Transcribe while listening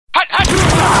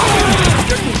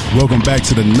Welcome back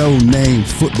to the No Name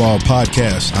Football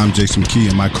Podcast. I'm Jason McKee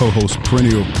and my co-host,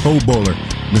 perennial Pro Bowler,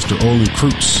 Mr. Olin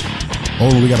Kreutz.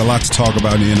 Olin, we got a lot to talk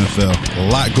about in the NFL.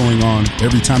 A lot going on.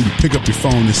 Every time you pick up your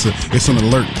phone, it's an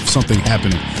alert of something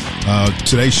happening.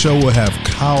 Today's show will have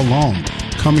Kyle Long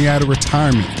coming out of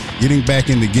retirement, getting back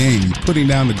in the game, putting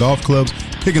down the golf clubs,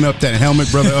 picking up that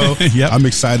helmet, Brother O. Yep. I'm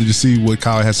excited to see what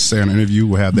Kyle has to say on the interview.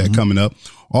 We'll have that coming up.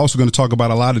 Also going to talk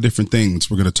about a lot of different things.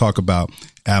 We're going to talk about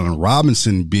Allen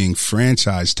Robinson being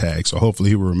franchise tagged, so hopefully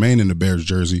he will remain in the Bears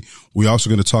jersey. We're also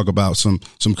going to talk about some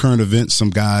current events, some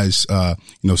guys,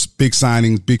 big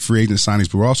signings, big free agent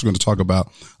signings. But we're also going to talk about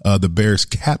the Bears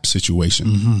cap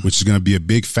situation, which is going to be a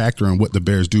big factor in what the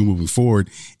Bears do moving forward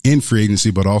in free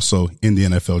agency, but also in the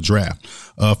NFL draft.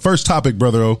 First topic,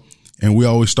 Brother O, and we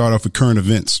always start off with current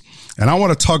events. And I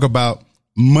want to talk about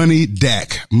Money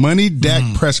Dak.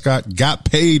 Dak Prescott got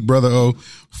paid, Brother O,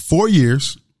 4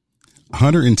 years,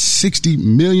 $160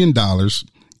 million.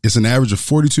 It's an average of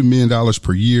 $42 million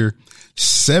per year,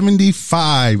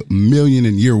 $75 million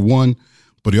in year one,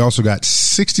 but he also got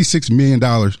 $66 million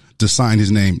to sign his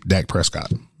name, Dak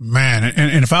Prescott. Man,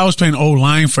 and if I was playing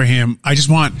O-line for him, I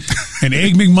just want an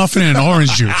Egg McMuffin and an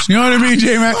orange juice. You know what I mean,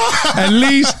 J-Mac? At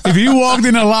least if he walked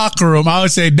in the locker room, I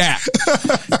would say, Dak,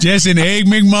 just an Egg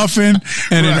McMuffin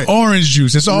and an orange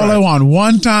juice. That's all I want.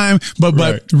 One time,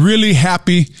 but really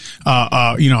happy.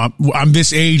 I'm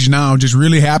this age now, just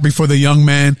really happy for the young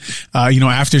man.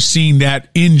 After seeing that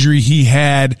injury he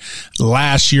had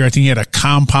last year, I think he had a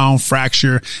compound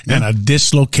fracture and a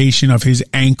dislocation of his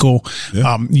ankle.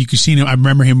 Yeah. You could see him. I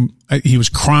remember him. He was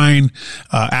crying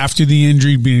after the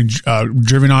injury, being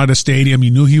driven out of the stadium.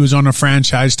 You knew he was on a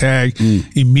franchise tag.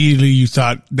 Immediately, you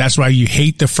thought that's why you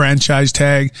hate the franchise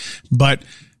tag. But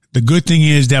the good thing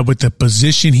is that with the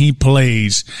position he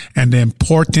plays and the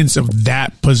importance of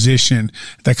that position,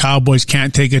 the Cowboys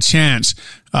can't take a chance,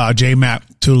 J-Mac,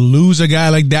 to lose a guy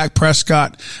like Dak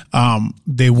Prescott.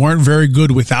 They weren't very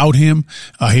good without him.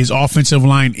 His offensive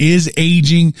line is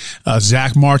aging.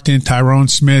 Zach Martin, Tyron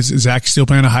Smith. Zach's still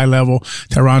playing at a high level.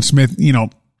 Tyron Smith,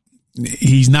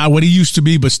 he's not what he used to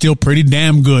be, but still pretty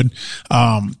damn good.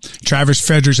 Travis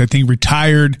Fredericks, I think,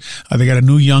 retired. They got a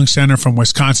new young center from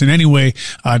Wisconsin. Anyway,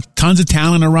 tons of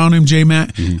talent around him,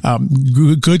 J-Mac.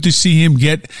 Good to see him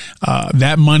get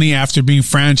that money after being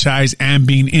franchised and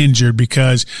being injured,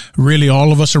 because really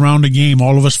all of us around the game,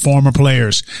 all of us former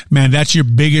players, man, that's your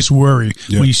biggest worry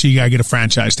when you see a guy get a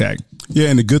franchise tag. Yeah,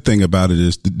 and the good thing about it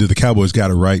is the Cowboys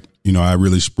got it right. I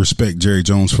really respect Jerry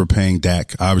Jones for paying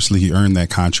Dak. Obviously, he earned that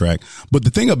contract. But the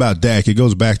thing about Dak, it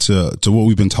goes back to what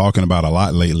we've been talking about a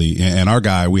lot lately. And our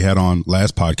guy we had on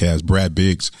last podcast, Brad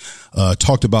Biggs,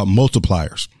 talked about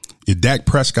multipliers. Dak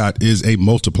Prescott is a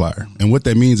multiplier. And what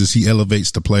that means is he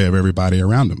elevates the play of everybody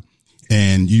around him.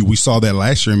 And we saw that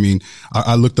last year. I mean,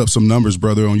 I looked up some numbers,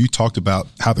 brother, and you talked about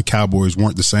how the Cowboys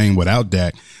weren't the same without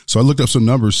Dak. So I looked up some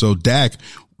numbers. So Dak,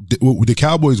 the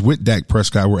Cowboys with Dak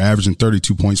Prescott were averaging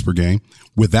 32 points per game.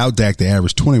 Without Dak, they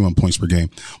averaged 21 points per game.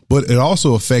 But it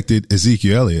also affected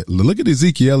Ezekiel Elliott. Look at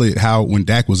Ezekiel Elliott, how when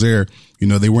Dak was there,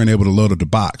 they weren't able to load up the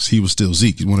box. He was still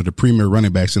Zeke. He's one of the premier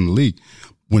running backs in the league.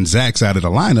 When Zach's out of the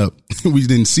lineup, we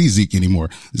didn't see Zeke anymore.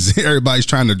 Everybody's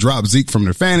trying to drop Zeke from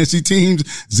their fantasy teams.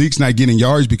 Zeke's not getting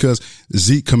yards because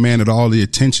Zeke commanded all the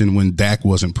attention when Dak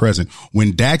wasn't present.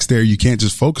 When Dak's there, you can't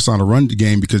just focus on a run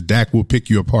game because Dak will pick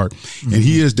you apart. And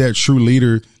he is that true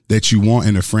leader that you want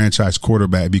in a franchise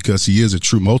quarterback because he is a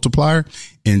true multiplier.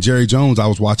 And Jerry Jones, I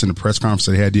was watching the press conference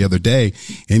they had the other day,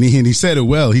 and he said it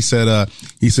well. He said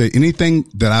anything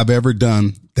that I've ever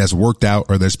done that's worked out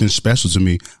or that's been special to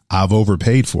me, I've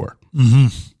overpaid for.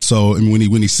 So and when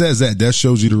he says that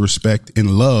shows you the respect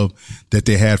and love that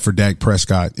they had for Dak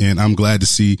Prescott. And I'm glad to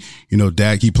see,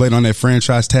 Dak, he played on that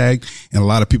franchise tag, and a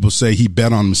lot of people say he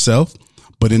bet on himself.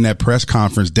 But in that press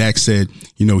conference, Dak said,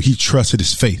 he trusted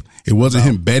his faith. It wasn't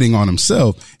him betting on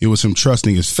himself. It was him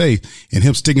trusting his faith, and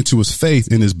him sticking to his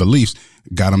faith and his beliefs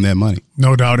got him that money.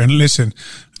 No doubt. And listen,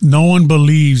 no one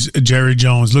believes Jerry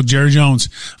Jones. Look, Jerry Jones,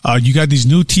 you got these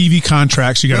new TV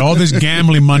contracts. You got all this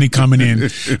gambling money coming in.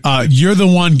 You're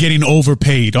the one getting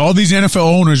overpaid. All these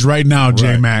NFL owners right now,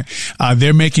 J-Mac,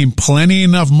 they're making plenty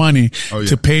enough money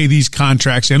to pay these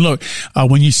contracts. And look,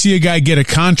 when you see a guy get a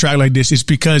contract like this, it's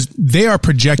because they are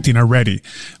projecting already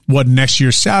what next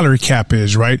year's salary cap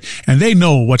is, right? And they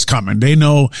know what's coming. They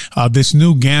know this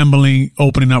new gambling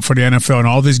opening up for the NFL and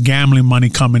all this gambling money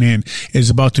coming in is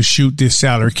about to shoot this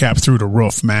salary cap through the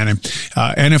roof, man. And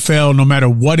NFL, no matter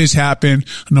what has happened,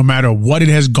 no matter what it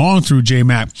has gone through,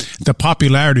 J-Mac, the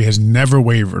popularity has never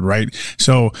wavered, right?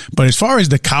 So, but as far as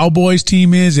the Cowboys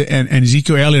team is and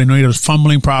Ezekiel Elliott, I know he has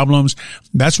fumbling problems.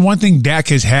 That's one thing Dak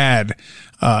has had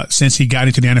since he got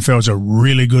into the NFL is a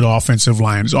really good offensive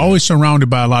line. It's always surrounded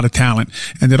by a lot of talent,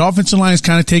 and that offensive line is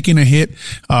kind of taking a hit.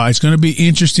 It's going to be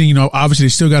interesting. You know, obviously they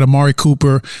still got Amari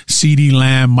Cooper, CeeDee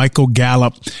Lamb, Michael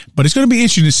Gallup, but it's going to be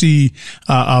interesting to see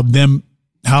them,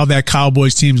 how that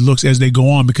Cowboys team looks as they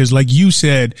go on, because like you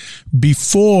said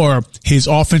before, his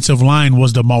offensive line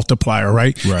was the multiplier,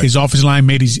 right? His offensive line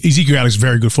made Ezekiel Alex a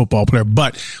very good football player,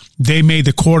 but they made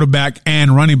the quarterback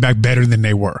and running back better than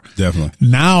they were. Definitely.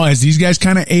 Now, as these guys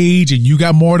kind of age and you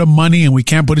got more of the money and we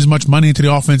can't put as much money into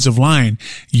the offensive line,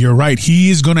 you're right.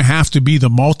 He is going to have to be the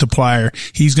multiplier.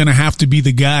 He's going to have to be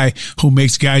the guy who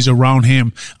makes guys around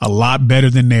him a lot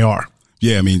better than they are.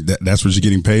 Yeah, I mean, that's what you're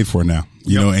getting paid for now.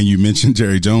 You know, and you mentioned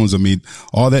Jerry Jones. I mean,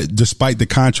 all that, despite the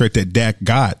contract that Dak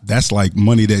got, that's like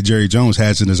money that Jerry Jones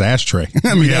has in his ashtray.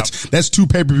 I mean, that's 2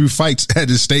 pay-per-view fights at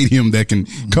his stadium that can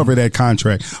cover that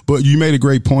contract. But you made a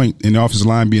great point in the offensive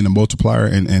line being a multiplier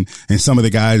and some of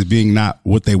the guys being not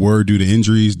what they were due to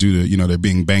injuries, due to, you know, they're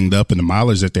being banged up and the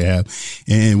mileage that they have.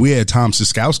 And we had Tom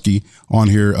Siskowski on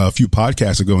here a few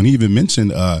podcasts ago, and he even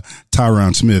mentioned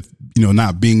Tyron Smith, you know,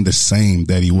 not being the same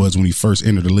that he was when he first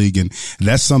entered the league. And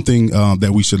that's something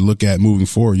that we should look at moving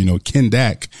forward. You know, can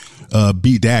Dak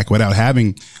beat Dak without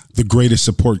having the greatest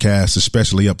support cast,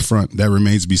 especially up front? That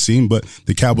remains to be seen, but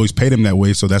the Cowboys paid him that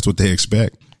way, so that's what they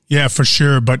expect. Yeah, for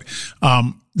sure. But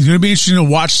it's going to be interesting to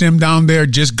watch him down there.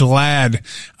 Just glad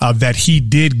that he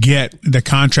did get the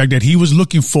contract that he was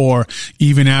looking for,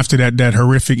 even after that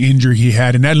horrific injury he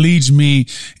had. And that leads me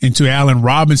into Allen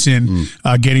Robinson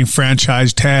getting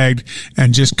franchise tagged,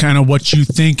 and just kind of what you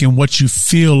think and what you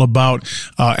feel about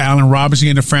Allen Robinson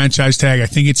getting a franchise tag. I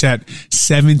think it's at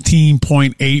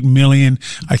 $17.8 million.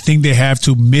 I think they have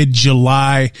to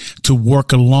mid-July to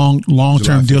work a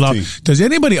long-term deal out. Does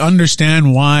anybody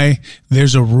understand why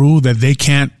there's a rule that they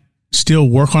can't still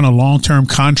work on a long-term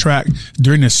contract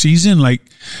during the season? Like,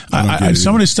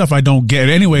 some of this stuff I don't get.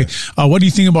 Anyway, what do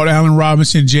you think about Allen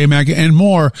Robinson, J-Mac, and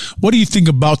more? What do you think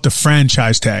about the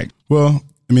franchise tag? Well,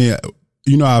 I mean,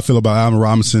 you know how I feel about Allen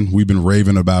Robinson. We've been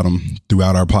raving about him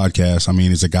throughout our podcast. I mean,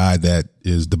 he's a guy that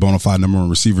is the bona fide number 1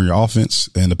 receiver in your offense.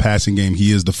 In the passing game,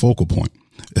 he is the focal point,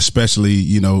 especially,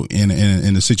 you know, in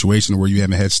a situation where you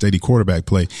haven't had steady quarterback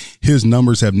play. His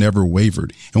numbers have never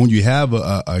wavered. And when you have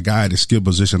a guy at a skill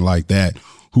position like that,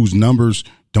 whose numbers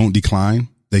don't decline,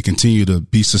 they continue to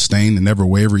be sustained and never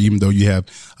waver, even though you have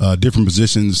different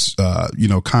positions, you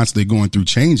know, constantly going through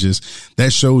changes.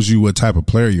 That shows you what type of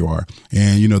player you are.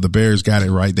 And, you know, the Bears got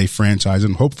it right. They franchise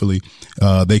him. Hopefully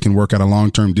they can work out a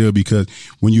long-term deal, because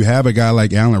when you have a guy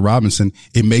like Allen Robinson,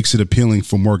 it makes it appealing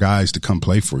for more guys to come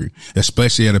play for you,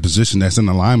 especially at a position that's in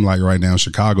the limelight right now in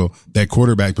Chicago, that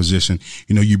quarterback position.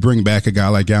 You know, you bring back a guy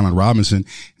like Allen Robinson,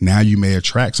 now you may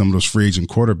attract some of those free agent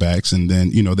quarterbacks, and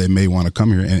then, you know, they may want to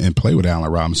come here and play with Allen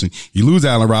Robinson. You lose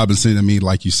Allen Robinson, I mean,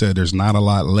 like you said, there's not a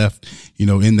lot left, you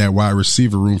know, in that wide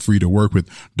receiver room for you to work with.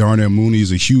 Darnell Mooney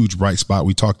is a huge bright spot.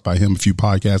 We talked about him a few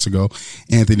podcasts ago.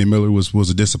 Anthony Miller was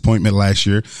a disappointment last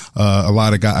year. A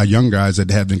lot of young guys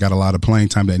that haven't got a lot of playing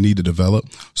time that need to develop.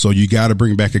 So you got to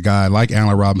bring back a guy like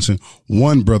Allen Robinson,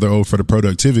 1, Brother O, for the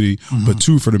productivity, but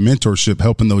 2, for the mentorship,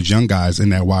 helping those young guys in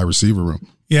that wide receiver room.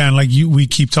 Yeah, and like we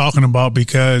keep talking about,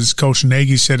 because Coach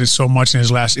Nagy said it so much in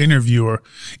his last interview,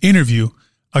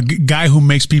 a guy who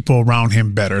makes people around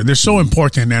him better. They're so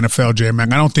important in the NFL,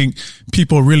 J-Mac. I don't think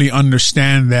people really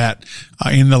understand that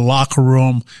in the locker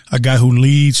room. A guy who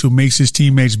leads, who makes his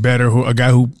teammates better, a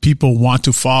guy who people want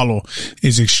to follow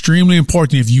is extremely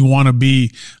important if you want to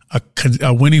be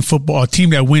a winning football, a team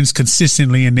that wins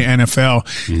consistently in the NFL.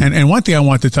 And one thing I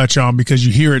want to touch on, because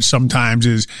you hear it sometimes,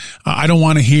 is I don't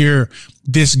want to hear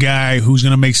this guy who's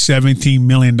going to make $17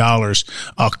 million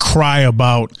cry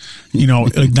about, you know,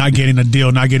 not getting a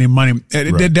deal, not getting money.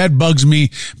 That bugs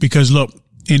me, because look,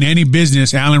 in any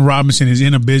business, Allen Robinson is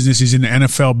in a business, he's in the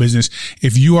NFL business.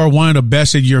 If you are one of the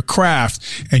best at your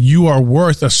craft and you are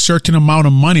worth a certain amount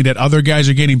of money that other guys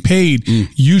are getting paid,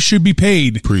 you should be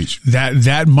paid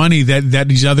that money that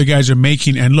these other guys are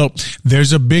making. And look,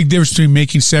 there's a big difference between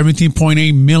making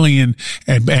 $17.8 million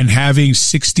and having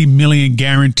 $60 million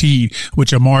guaranteed,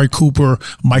 which Amari Cooper,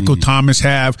 Michael Thomas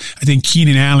have. I think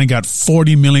Keenan Allen got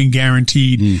 $40 million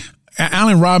guaranteed.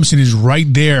 Allen Robinson is right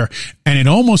there, And it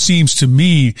almost seems to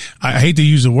me, I hate to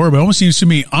use the word, but it almost seems to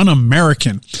me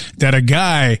un-American that a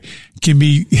guy can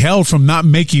be held from not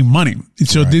making money.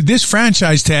 So this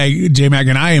franchise tag, J-Mac,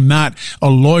 and I am not a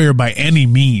lawyer by any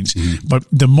means, but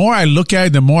the more I look at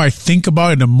it, the more I think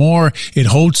about it, the more it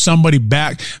holds somebody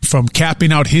back from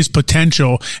capping out his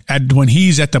potential at when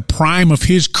he's at the prime of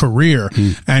his career.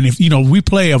 And if, we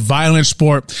play a violent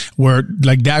sport where,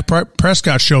 like Dak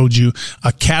Prescott showed you,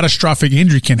 a catastrophic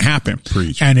injury can happen.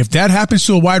 Preach. And if that happens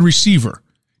to a wide receiver,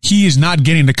 he is not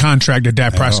getting the contract that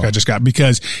Dak Prescott just got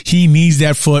because he needs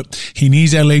that foot. He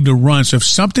needs that leg to run. So if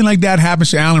something like that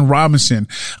happens to Allen Robinson,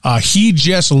 he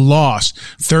just lost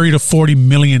 $30 to $40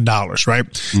 million,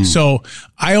 right? So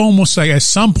I almost like at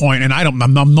some point, and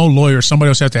I'm no lawyer. Somebody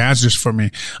else has to answer this for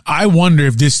me. I wonder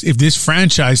if this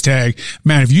franchise tag,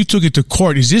 man, if you took it to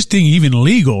court, is this thing even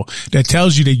legal that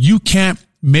tells you that you can't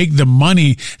make the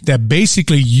money that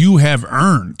basically you have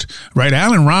earned, right?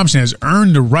 Allen Robinson has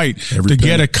earned the right to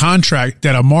get a contract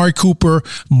that Amari Cooper,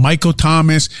 Michael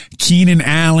Thomas, Keenan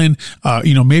Allen,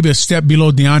 maybe a step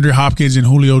below DeAndre Hopkins and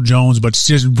Julio Jones, but it's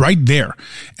just right there.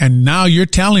 And now you're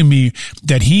telling me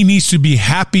that he needs to be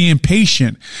happy and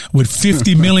patient with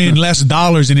 $50 million less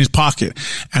dollars in his pocket.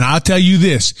 And I'll tell you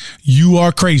this, you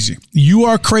are crazy. You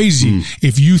are crazy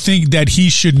if you think that he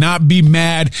should not be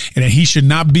mad and that he should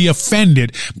not be offended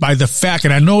by the fact,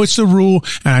 and I know it's the rule,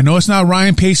 and I know it's not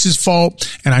Ryan Pace's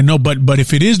fault, and I know, but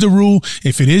if it is the rule,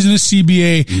 if it isn't a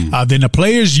CBA, then the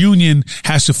players union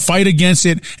has to fight against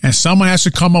it, and someone has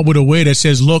to come up with a way that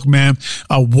says, look, man,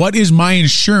 what is my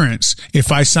insurance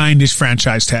if I sign this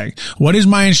franchise tag? What is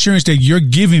my insurance that you're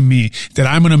giving me that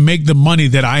I'm going to make the money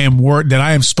that I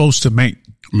am supposed to make?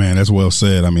 Man, that's well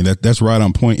said. I mean, that's right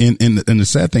on point. And the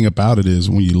sad thing about it is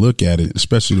when you look at it,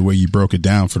 especially the way you broke it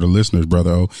down for the listeners,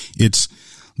 brother, it's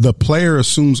the player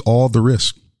assumes all the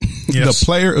risk. Yes. The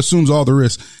player assumes all the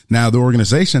risk. Now, the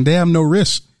organization, they have no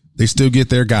risk. They still get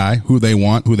their guy who they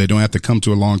want, who they don't have to come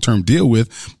to a long-term deal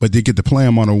with, but they get to play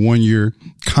him on a 1-year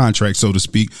contract, so to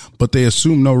speak. But they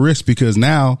assume no risk because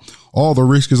now all the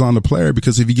risk is on the player,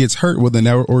 because if he gets hurt, well, then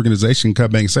that organization can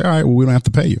come back and say, all right, well, we don't have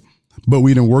to pay you, but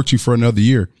we didn't work you for another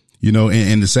year.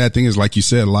 And the sad thing is, like you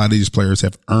said, a lot of these players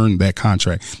have earned that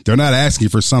contract. They're not asking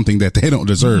for something that they don't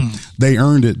deserve. They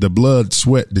earned it. The blood,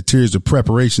 sweat, the tears, the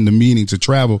preparation, the meeting, to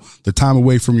travel, the time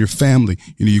away from your family.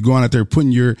 You're going out there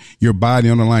putting your body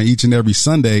on the line each and every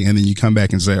Sunday. And then you come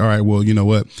back and say, all right, well, you know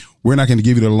what? We're not going to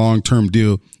give you the long-term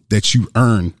deal that you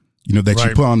earn, that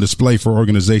you put on display for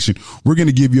organization. We're going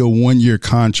to give you a 1-year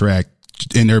contract.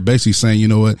 And they're basically saying, you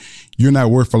know what? You're not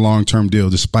worth a long-term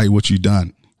deal despite what you've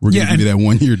done. We're going to give you that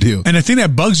 1-year deal. And the thing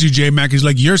that bugs you, J-Mac, is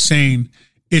like you're saying,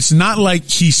 it's not like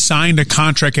he signed a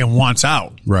contract and wants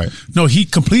out. Right. No, he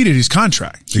completed his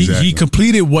contract. Exactly. He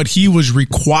completed what he was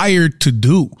required to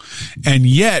do. And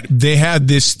yet they have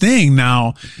this thing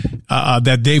now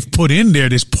that they've put in there,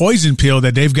 this poison pill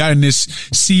that they've got in this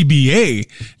CBA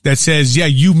that says, yeah,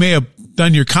 you may have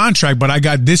done your contract, but I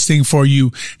got this thing for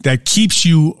you that keeps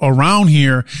you around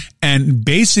here and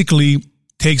basically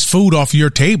takes food off your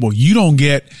table. You don't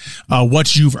get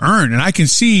what you've earned. And I can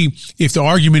see if the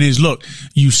argument is, look,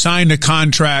 you signed a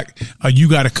contract, you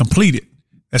got to complete it.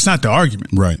 That's not the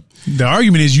argument. Right. The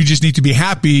argument is you just need to be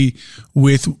happy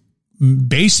with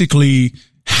basically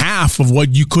half of what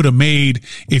you could have made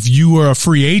if you were a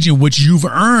free agent, which you've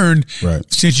earned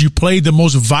since you played the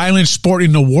most violent sport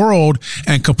in the world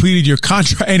and completed your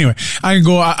contract. Anyway, I can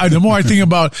go, the more I think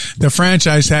about the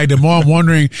franchise tag, the more I'm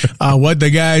wondering, what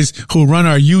the guys who run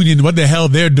our union, what the hell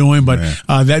they're doing. But,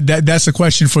 that's a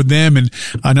question for them and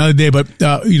another day. But,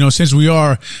 since we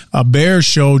are a Bears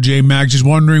show, J-Mac, just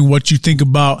wondering what you think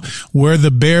about where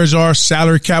the Bears are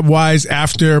salary cap wise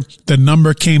after the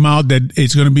number came out that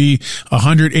it's going to be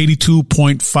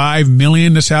 $182.5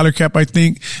 million, the salary cap. I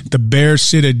think the Bears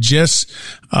sit at just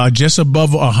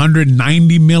above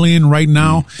 $190 million right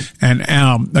now. And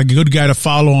a good guy to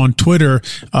follow on Twitter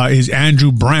is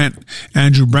Andrew Brandt.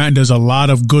 Andrew Brandt does a lot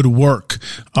of good work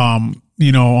on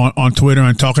Twitter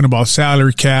and talking about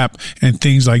salary cap and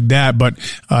things like that. But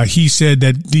he said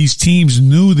that these teams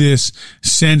knew this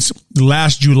since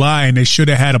last July and they should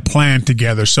have had a plan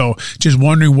together. So just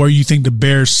wondering where you think the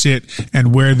Bears sit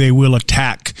and where they will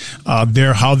attack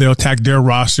how they'll attack their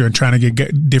roster and trying to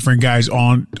get different guys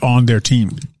on their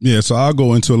team. Yeah, so I'll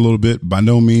go into a little bit. By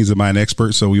no means am I an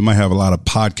expert, so we might have a lot of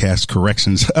podcast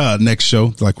corrections next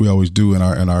show, like we always do in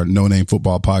our No Name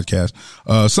Football podcast.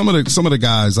 Some of the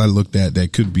guys I looked at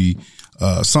that could be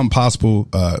some possible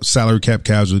salary cap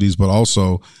casualties, but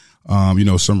also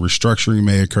some restructuring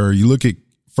may occur. You look at,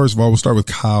 first of all, we'll start with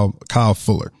Kyle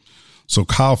Fuller. So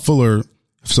Kyle Fuller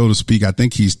so to speak. I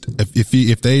think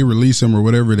if they release him or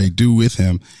whatever they do with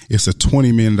him, it's a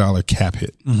 $20 million cap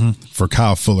hit for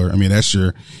Kyle Fuller. I mean, that's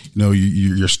your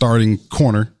starting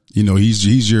corner.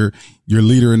 He's your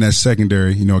leader in that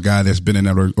secondary, a guy that's been in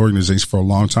that organization for a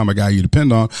long time, a guy you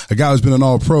depend on, a guy who's been an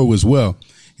all-pro as well.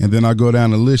 And then I go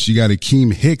down the list. You got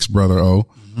Akeem Hicks, brother O,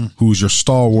 who's your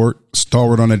stalwart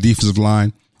on that defensive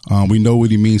line. We know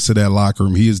what he means to that locker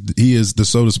room. He is the,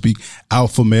 so to speak,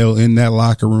 alpha male in that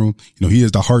locker room. He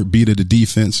is the heartbeat of the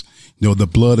defense. The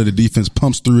blood of the defense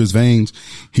pumps through his veins.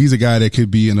 He's a guy that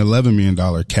could be an $11 million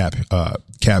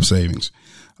cap savings.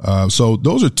 So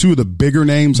those are two of the bigger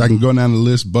names. I can go down the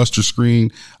list. Buster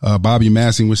Screen, Bobby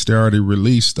Massing, which they already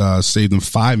released, saved them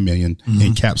 $5 million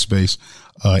in cap space.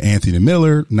 Anthony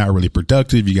Miller, not really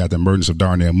productive. You got the emergence of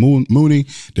Darnell Mooney.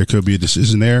 There could be a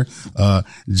decision there.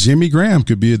 Jimmy Graham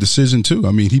could be a decision too.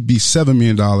 I mean, he'd be $7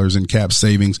 million in cap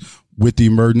savings with the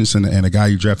emergence and a guy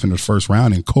you drafted in the first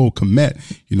round, and Cole Kmet,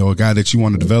 a guy that you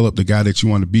want to develop, the guy that you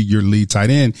want to be your lead tight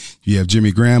end. You have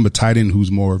Jimmy Graham, a tight end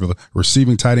who's more of a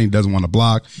receiving tight end, doesn't want to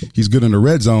block. He's good in the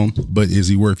red zone, but is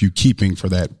he worth you keeping for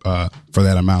that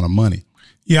amount of money?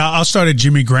 Yeah, I'll start at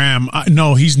Jimmy Graham.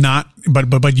 No, he's not,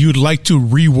 but you'd like to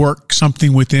rework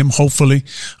something with him, hopefully.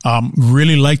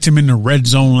 Really liked him in the red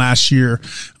zone last year.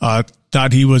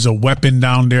 Thought he was a weapon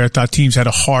down there. Thought teams had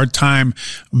a hard time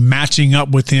matching up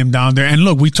with him down there. And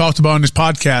look, we talked about on this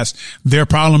podcast, their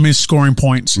problem is scoring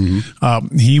points.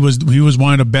 He was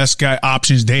one of the best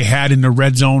options they had in the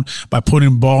red zone by putting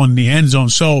the ball in the end zone.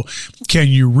 So can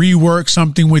you rework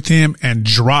something with him and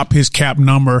drop his cap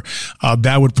number?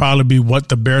 That would probably be what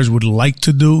the Bears would like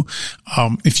to do.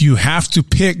 If you have to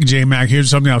pick, J-Mac, here's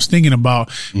something I was thinking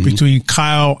about between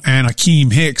Kyle and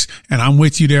Akeem Hicks. And I'm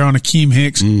with you there on Akeem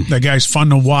Hicks. That guy's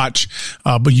fun to watch,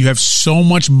 but you have so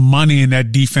much money in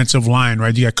that defensive line,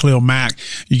 right? You got Khalil Mack.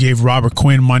 You gave Robert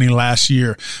Quinn money last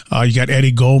year. You got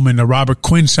Eddie Goldman. The Robert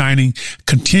Quinn signing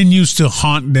continues to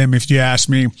haunt them, if you ask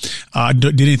me.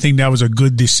 Didn't think that was a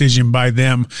good decision by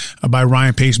them, by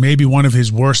Ryan Pace. Maybe one of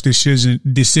his worst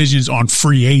decisions on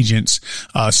free agents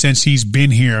since he's been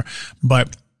here.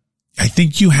 But I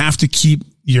think you have to keep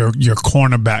your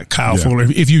cornerback, Kyle Fuller,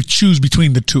 if you choose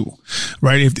between the two,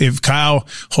 right? If Kyle,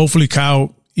 hopefully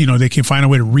Kyle, they can find a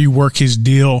way to rework his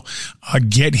deal,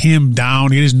 get him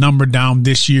down, get his number down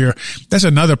this year. That's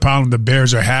another problem the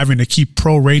Bears are having, to keep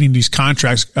prorating these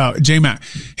contracts. J-Mac,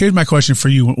 here's my question for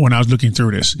you when I was looking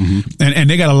through this. And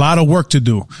they got a lot of work to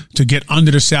do to get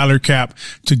under the salary cap,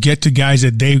 to get to guys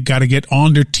that they've got to get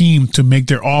on their team to make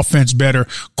their offense better.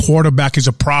 Quarterback is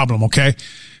a problem, okay?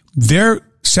 Their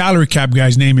salary cap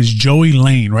guy's name is Joey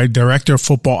Lane, right? Director of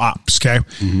Football Ops. Okay.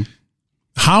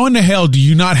 How in the hell do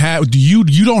you not have, you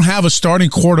don't have a starting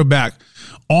quarterback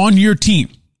on your team,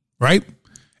 right?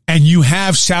 And you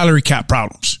have salary cap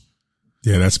problems.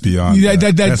 Yeah, that's beyond.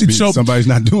 So somebody's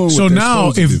not doing what so they're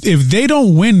now supposed to do. If they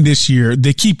don't win this year,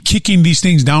 they keep kicking these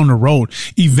things down the road.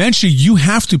 Eventually you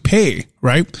have to pay,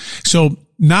 right? So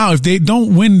now, if they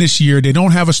don't win this year, they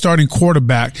don't have a starting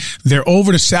quarterback, they're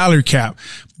over the salary cap.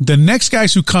 The next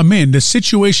guys who come in, the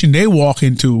situation they walk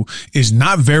into is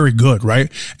not very good,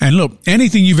 right? And look,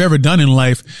 anything you've ever done in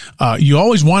life, you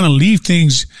always want to leave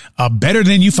things better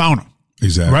than you found them.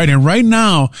 Exactly. Right. And right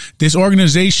now, this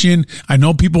organization, I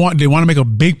know people want to make a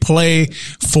big play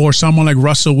for someone like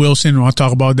Russell Wilson. I'll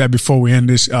talk about that before we end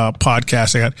this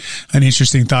podcast. I got an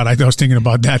interesting thought. I was thinking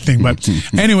about that thing. But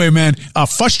anyway, man,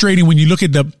 frustrating when you look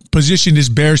at the position this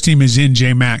Bears team is in,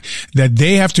 J-Mac, that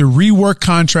they have to rework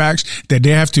contracts, that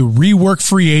they have to rework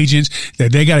free agents,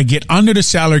 that they got to get under the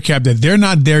salary cap, that they're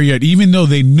not there yet, even though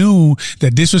they knew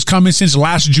that this was coming since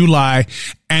last July.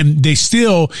 And they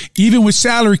still, even with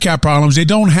salary cap problems, they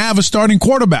don't have a starting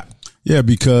quarterback. Yeah,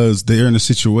 because they're in a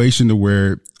situation to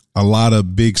where a lot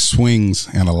of big swings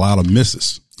and a lot of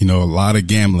misses, a lot of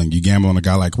gambling. You gamble on a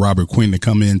guy like Robert Quinn to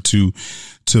come in to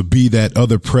be that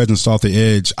other presence off the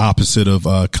edge opposite of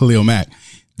Khalil Mack.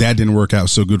 That didn't work out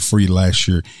so good for you last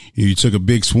year. You took a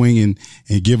big swing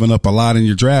and giving up a lot in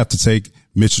your draft to take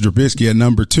Mitchell Trubisky at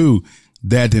number 2.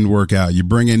 That didn't work out. You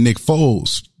bring in Nick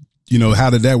Foles. How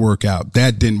did that work out?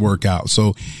 That didn't work out.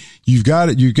 So you got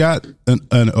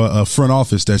a front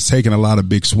office that's taking a lot of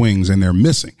big swings and they're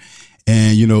missing.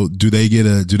 And, do they get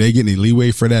any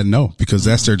leeway for that? No, because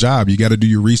that's their job. You got to do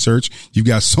your research. You've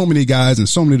got so many guys in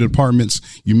so many departments.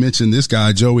 You mentioned this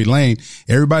guy, Joey Lane.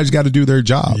 Everybody's got to do their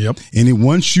job. Yep. And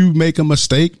once you make a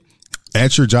mistake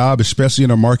at your job, especially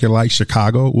in a market like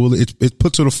Chicago, well, it's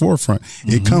put to the forefront.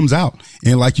 It comes out.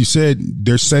 And like you said,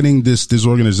 they're setting this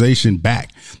organization back.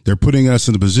 They're putting us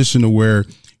in a position to where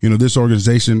this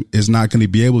organization is not going to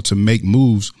be able to make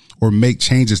moves or make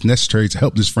changes necessary to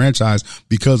help this franchise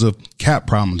because of cap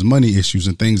problems, money issues,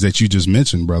 and things that you just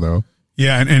mentioned, brother.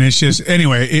 Yeah, and it's just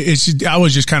anyway. I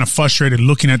was just kind of frustrated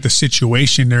looking at the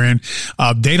situation they're in.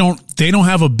 They don't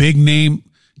have a big name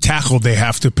tackle they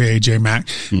have to pay, J-Mac.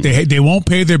 They won't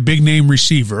pay their big name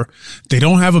receiver. They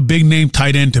don't have a big name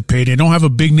tight end to pay. They don't have a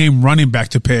big name running back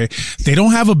to pay. They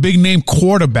don't have a big name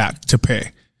quarterback to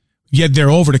pay. Yet they're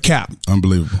over the cap.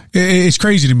 Unbelievable. It's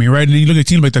crazy to me, right? And then you look at a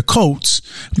team like the Colts,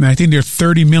 and I think they're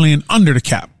 $30 million under the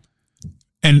cap.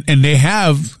 And they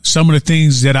have some of the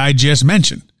things that I just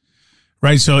mentioned.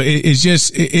 Right. So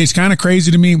it's kind of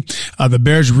crazy to me. The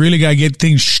Bears really got to get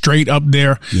things straight up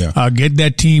there. Yeah. Get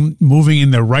that team moving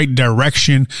in the right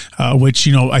direction, which,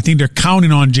 I think they're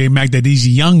counting on J-Mac that these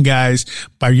young guys,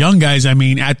 by young guys, I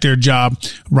mean at their job,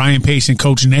 Ryan Pace and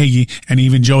Coach Nagy and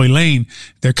even Joey Lane,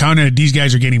 they're counting that these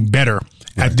guys are getting better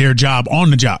at their job, on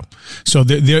the job. So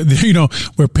they're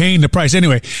we're paying the price.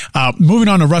 Anyway, moving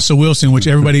on to Russell Wilson, which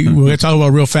everybody, we're going to talk about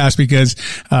real fast because,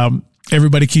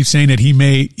 everybody keeps saying that he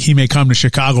may come to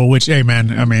Chicago, which, hey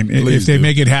man, I mean, if they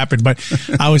make it happen. But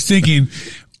I was thinking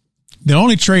the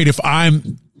only trade, if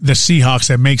I'm the Seahawks,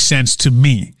 that makes sense to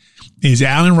me is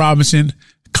Allen Robinson,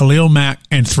 Khalil Mack,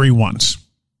 and 3 ones.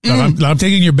 I'm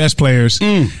taking your best players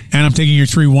and I'm taking your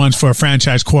 3 ones for a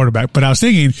franchise quarterback. But I was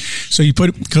thinking, so you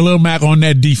put Khalil Mack on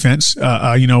that defense,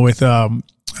 with,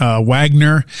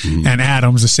 Wagner and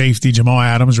Adams, the safety, Jamal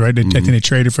Adams, right? I think they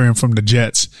traded for him from the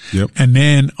Jets. Yep. And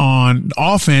then on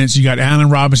offense, you got Allen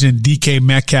Robinson, DK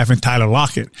Metcalf, and Tyler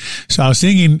Lockett. So I was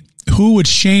thinking, who would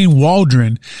Shane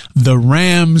Waldron, the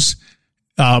Rams,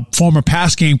 former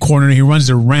pass game coordinator, he runs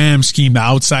the Rams scheme, the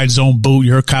outside zone boot.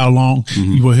 You heard Kyle Long.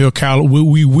 You will hear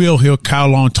we will hear Kyle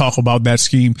Long talk about that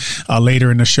scheme, later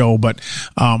in the show. But,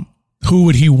 who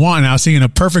would he want? And I was thinking a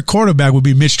perfect quarterback would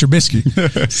be Mitch Trubisky.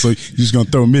 So you're just going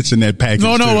to throw Mitch in that package?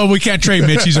 No, well, we can't trade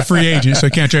Mitch. He's a free agent, so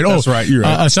we can't trade. That's right. You're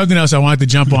right. Something else I wanted to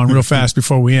jump on real fast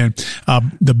before we end.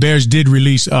 The Bears did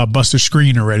release Buster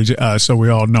Skrine already, so we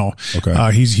all know.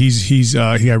 Okay. He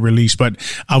got released. But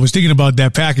I was thinking about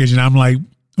that package, and I'm like,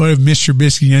 what if Mr.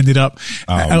 Trubisky ended up,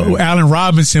 Allen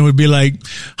Robinson would be like,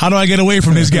 how do I get away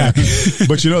from this guy?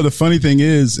 But the funny thing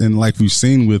is, and like we've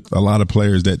seen with a lot of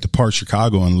players that depart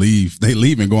Chicago and leave, they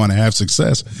leave and go on to have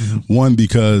success. One,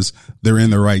 because they're in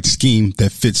the right scheme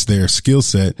that fits their skill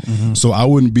set. So I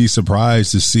wouldn't be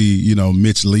surprised to see,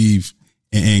 Mitch leave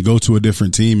and go to a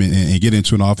different team and get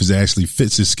into an office that actually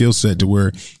fits his skill set to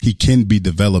where he can be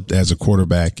developed as a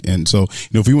quarterback. And so,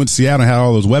 if we went to Seattle and had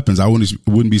all those weapons, I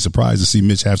wouldn't be surprised to see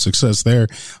Mitch have success there.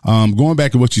 Going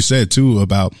back to what you said too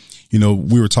about,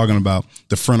 we were talking about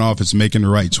the front office making the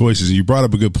right choices, and you brought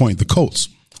up a good point, the Colts.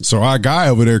 So our guy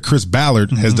over there, Chris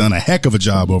Ballard, has done a heck of a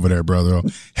job over there, brother.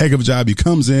 Heck of a job. He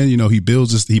comes in, he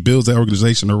builds that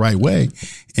organization the right way,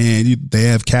 and they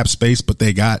have cap space, but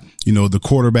they got, the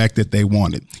quarterback that they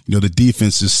wanted. The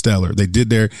defense is stellar. They did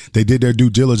their due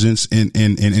diligence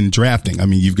in drafting. I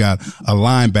mean, you've got a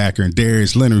linebacker and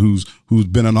Darius Leonard who's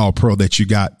been an all-pro that you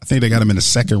got. I think they got him in the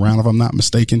second round, if I'm not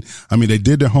mistaken. I mean, they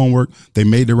did their homework. They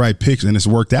made the right picks, and it's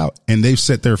worked out. And they've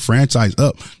set their franchise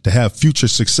up to have future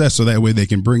success, so that way they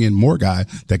can bring in more guys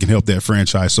that can help that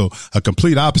franchise. So a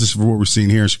complete opposite for what we're seeing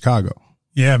here in Chicago.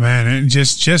 Yeah, man. And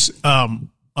just a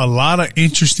lot of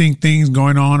interesting things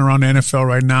going on around the NFL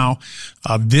right now.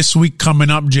 This week coming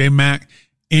up, J-Mac,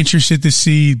 interested to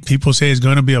see. People say it's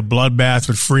going to be a bloodbath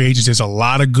with free agents. There's a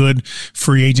lot of good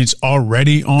free agents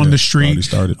already on the street.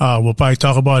 Started. We'll probably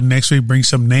talk about it next week, bring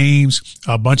some names.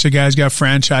 A bunch of guys got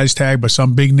franchise tag, but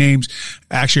some big names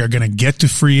actually are going to get to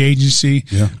free agency.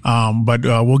 Yeah. But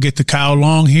we'll get to Kyle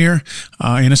Long here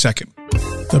in a second.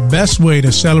 The best way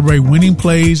to celebrate winning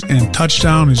plays and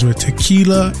touchdown is with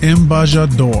Tequila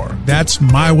Embajador. That's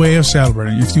my way of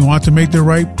celebrating. If you want to make the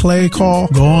right play call,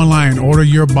 go online and order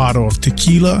your bottle of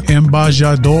Tequila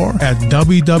Embajador at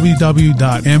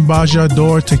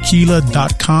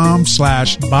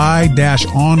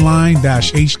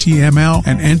www.embajadortequila.com/buy-online-html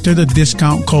and enter the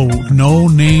discount code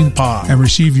NoNamePod and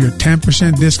receive your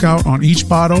 10% discount on each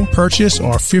bottle purchase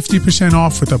or 50%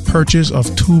 off with a purchase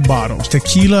of 2 bottles.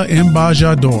 Tequila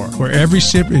Embajador, where every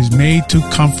sip is made to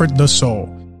comfort the soul.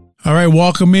 All right,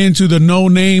 welcome into the No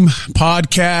Name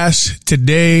podcast.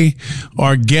 Today,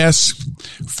 our guest,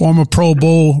 former Pro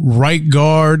Bowl right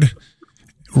guard,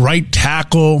 right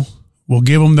tackle, We'll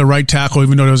give him the right tackle,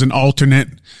 even though there was an alternate.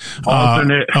 On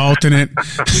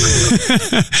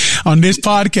this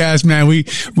podcast, man, we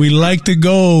like to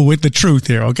go with the truth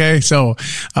here. Okay. So,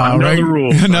 right. The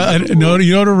rules. You know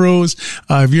the rules.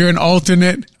 If you're an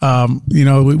alternate, we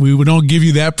don't give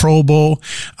you that Pro Bowl.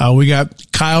 We got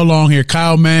Kyle Long here.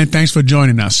 Kyle, man, thanks for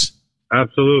joining us.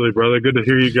 Absolutely, brother. Good to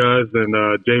hear you guys. And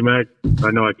J-Mac,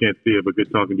 I know I can't see it, but good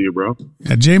talking to you, bro.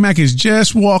 Yeah, J-Mac is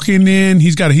just walking in.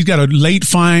 He's got a late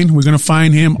fine. We're going to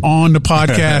fine him on the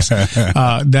podcast.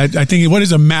 That I think, what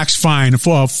is a max fine?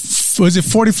 Was it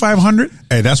 $4,500?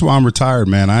 Hey, that's why I'm retired,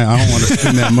 man. I don't want to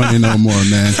spend that money no more,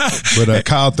 man. But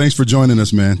Kyle, thanks for joining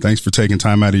us, man. Thanks for taking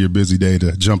time out of your busy day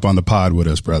to jump on the pod with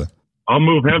us, brother. I'll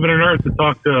move heaven and earth to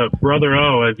talk to Brother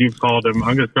O, as you've called him.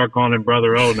 I'm going to start calling him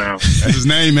Brother O now. That's his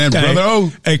name, man. Brother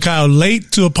O. Hey, Kyle,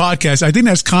 late to a podcast. I think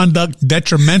that's conduct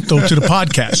detrimental to the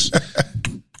podcast.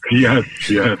 Yes.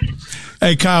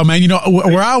 Hey, Kyle, man,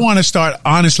 where I want to start,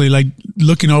 honestly, like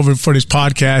looking over for this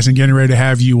podcast and getting ready to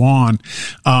have you on,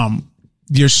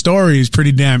 your story is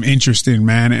pretty damn interesting,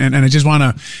 man. And I just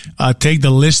want to take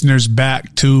the listeners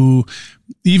back to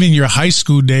even your high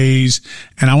school days.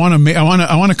 And I want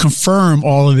to confirm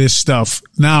all of this stuff.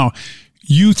 Now,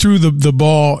 you threw the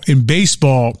ball in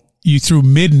baseball, you threw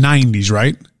mid-90s,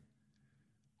 right?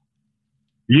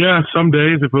 Yeah, some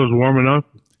days if it was warm enough.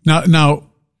 Now,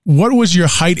 what was your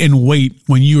height and weight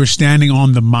when you were standing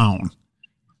on the mound?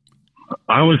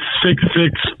 I was 6'6",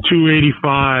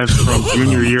 285 from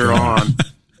junior year on.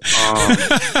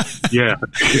 Yeah.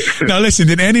 Now, listen,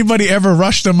 did anybody ever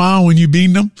rush the mound when you beat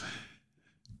them?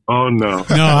 Oh, no.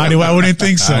 No, I wouldn't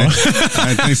think so.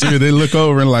 I think so. They look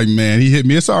over and like, man, he hit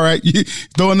me. It's all right. You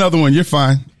throw another one. You're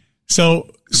fine. So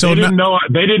they didn't know I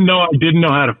didn't know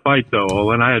how to fight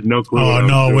though, and I had no clue. Oh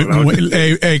no!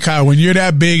 Hey, Kyle, when you're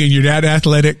that big and you're that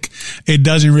athletic, it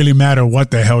doesn't really matter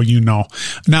what the hell you know.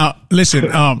 Now, listen.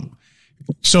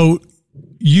 So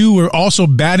you were also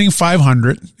batting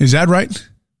 500. Is that right?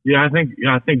 Yeah, I think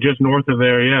just north of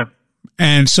there. Yeah.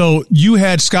 And so you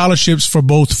had scholarships for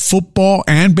both football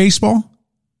and baseball?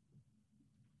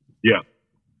 Yeah.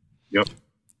 Yep.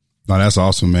 No, that's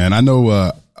awesome, man. I know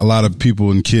a lot of people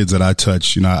and kids that I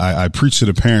touch, I preach to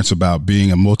the parents about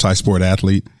being a multi-sport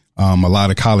athlete. A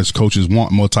lot of college coaches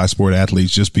want multi-sport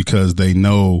athletes just because they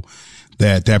know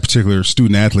that particular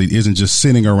student athlete isn't just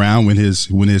sitting around when his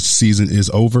season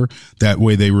is over. That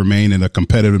way they remain in a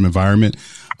competitive environment.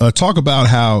 Talk about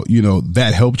how,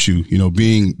 that helped you,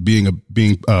 being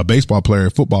a baseball player,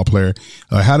 football player.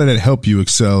 How did that help you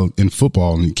excel in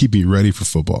football and keep you ready for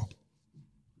football?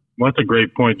 Well, that's a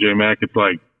great point, J-Mac. It's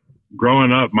like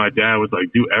growing up, my dad was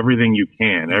like, do everything you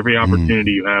can. Every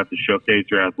opportunity you have to showcase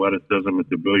your athleticism and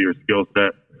to build your skill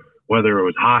set, whether it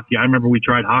was hockey. I remember we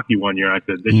tried hockey one year. I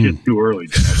said, this shit's too early,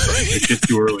 Dad. It's just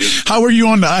too early. How were you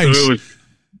on the ice? So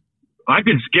I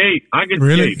could skate.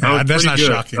 Really? Skate. That's not good.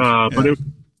 Shocking. But it was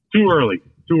too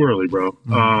early, bro.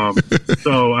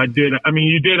 So I did,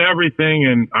 you did everything.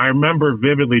 And I remember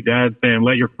vividly Dad saying,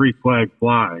 let your freak flag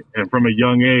fly. And from a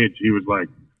young age, he was like,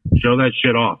 show that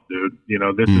shit off, dude.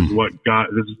 This is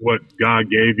what God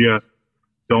gave you.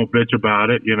 Don't bitch about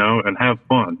it, and have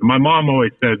fun. My mom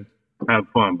always said, have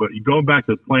fun. But you go back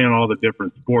to playing all the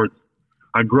different sports.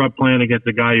 I grew up playing against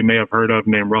a guy you may have heard of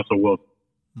named Russell Wilson.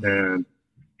 And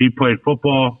he played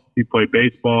football. He played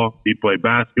baseball. He played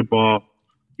basketball.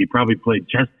 He probably played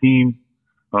chess team.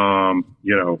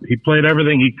 He played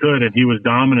everything he could and he was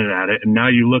dominant at it. And now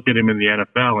you look at him in the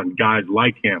NFL and guys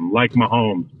like him, like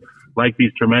Mahomes, like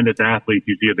these tremendous athletes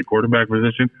you see at the quarterback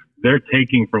position, they're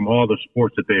taking from all the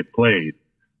sports that they've played.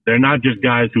 They're not just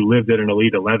guys who lived at an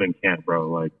Elite 11 camp, bro.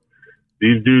 Like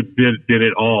these dudes did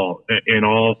it all in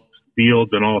all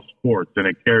fields and all sports, and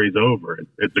it carries over.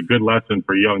 It's a good lesson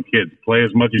for young kids. Play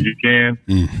as much as you can,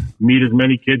 meet as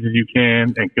many kids as you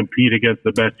can, and compete against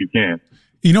the best you can.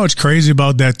 What's crazy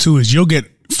about that too is you'll get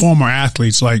former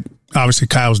athletes like obviously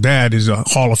Kyle's dad is a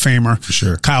Hall of Famer. For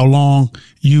sure. Kyle Long,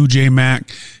 you, J-Mac,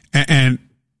 and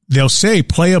they'll say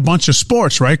play a bunch of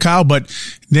sports, right, Kyle? But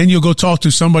then you'll go talk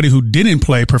to somebody who didn't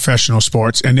play professional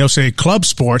sports and they'll say club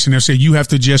sports and they'll say you have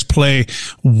to just play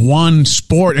one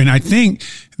sport. And I think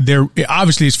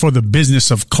obviously it's for the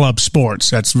business of club sports.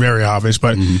 That's very obvious.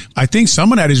 But I think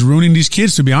some of that is ruining these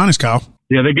kids, to be honest, Kyle.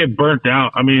 Yeah, they get burnt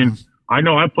out. I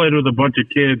know I played with a bunch of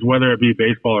kids, whether it be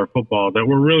baseball or football, that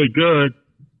were really good,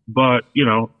 but,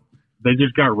 they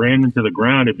just got ran into the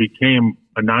ground. It became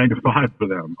a 9-to-5 for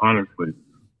them, honestly.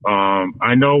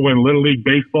 I know when Little League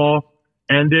baseball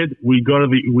ended, we go to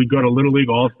Little League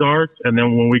All-Stars, and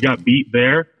then when we got beat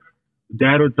there,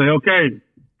 Dad would say, okay,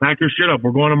 pack your shit up.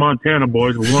 We're going to Montana,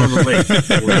 boys. We're going to the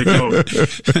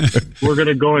lake. We're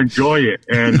gonna go enjoy it.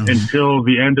 And until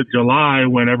the end of July,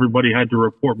 when everybody had to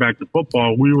report back to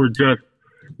football, we were just,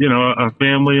 a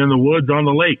family in the woods on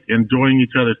the lake, enjoying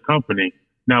each other's company.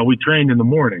 Now, we trained in the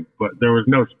morning, but there was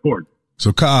no sport.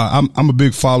 So, Kyle, I'm a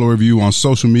big follower of you on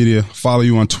social media. Follow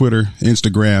you on Twitter,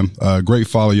 Instagram. Great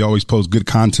follow. You always post good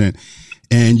content.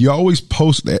 And you always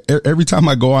post, every time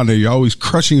I go on there, you're always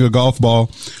crushing a golf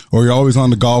ball or you're always on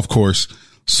the golf course.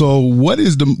 So what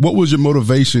was your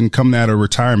motivation coming out of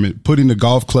retirement, putting the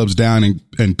golf clubs down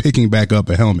and picking back up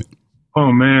a helmet?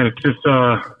 Oh, man, it's just,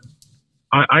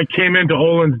 I came into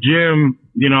Olin's gym,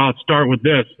 I'll start with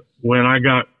this. When I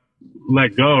got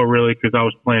let go, really, because I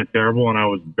was playing terrible and I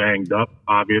was banged up,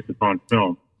 obvious, it's on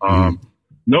film.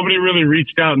 Nobody really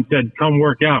reached out and said, come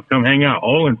work out, come hang out.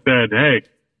 Olin said, hey,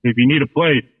 if you need a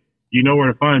place, you know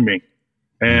where to find me.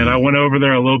 And I went over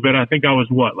there a little bit. I think I was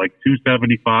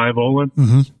 275, Olin?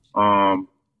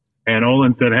 And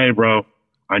Olin said, hey, bro,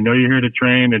 I know you're here to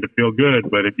train and to feel good,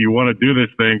 but if you want to do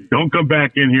this thing, don't come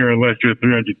back in here unless you're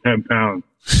 310 pounds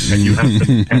and you have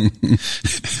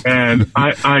to. And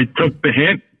I took the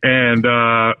hint and,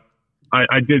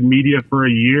 I did media for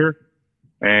a year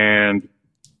and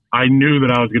I knew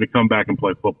that I was going to come back and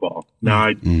play football. Now,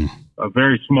 a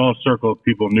very small circle of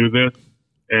people knew this,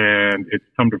 and it's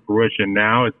come to fruition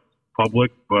now. It's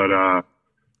public, but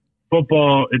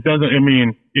football,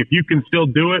 if you can still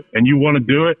do it and you want to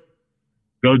do it,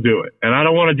 go do it. And I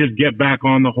don't want to just get back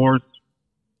on the horse.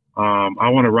 I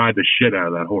want to ride the shit out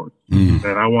of that horse, and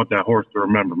I want that horse to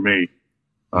remember me.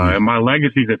 And my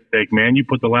legacy's at stake, man. You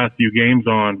put the last few games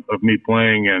on of me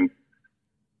playing, and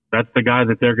that's the guy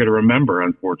that they're going to remember,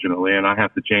 unfortunately, and I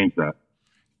have to change that.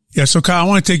 Yeah, so Kyle, I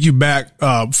want to take you back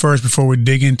first before we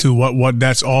dig into what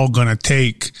that's all going to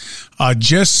take.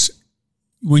 Just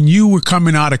when you were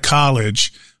coming out of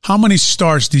college, how many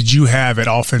starts did you have at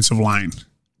offensive line?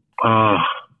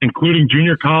 Including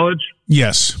junior college?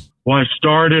 Yes. Well, I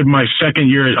started my second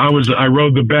year. I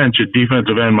rode the bench at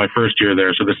defensive end my first year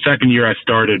there. So the second year I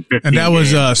started 15 And that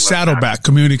was games, Saddleback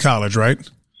Community College, right?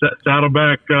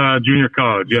 Saddleback Junior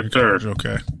College, yes, sir.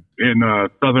 Okay. In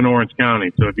Southern Orange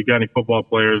County. So if you got any football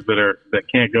players that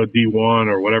can't go D1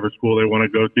 or whatever school they want to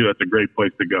go to, that's a great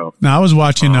place to go. Now, I was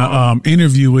watching an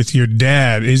interview with your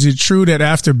dad. Is it true that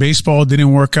after baseball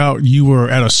didn't work out, you were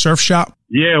at a surf shop?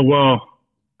 Yeah, well,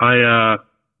 I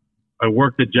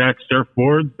worked at Jack's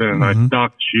Surfboards and I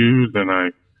stocked shoes and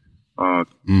I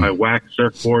waxed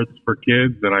surfboards for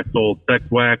kids and I sold sex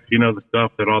wax, the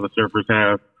stuff that all the surfers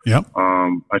have. Yep.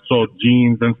 I sold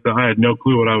jeans and stuff. I had no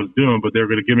clue what I was doing, but they were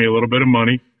going to give me a little bit of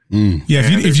money. Yeah,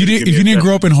 if you didn't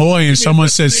grow up in Hawaii and someone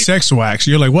says sex wax,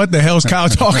 you're like, what the hell is Kyle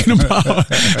talking about?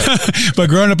 But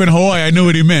growing up in Hawaii, I knew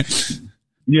what he meant.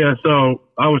 Yeah, so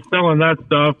I was selling that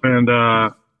stuff and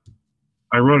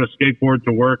I rode a skateboard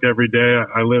to work every day.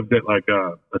 I lived at like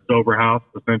a sober house,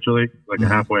 essentially, like a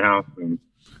halfway house. And,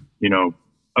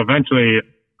 eventually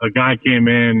a guy came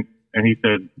in and he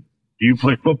said, do you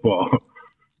play football?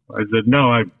 I said, no,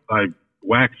 I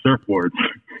wax surfboards.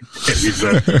 And he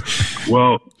said,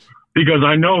 well, because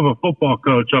I know of a football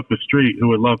coach up the street who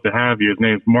would love to have you. His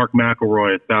name's Mark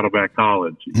McElroy at Saddleback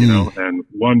College, and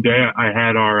one day I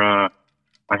had our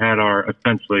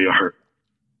essentially our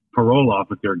parole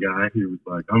officer guy. He was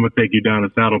like, I'm going to take you down to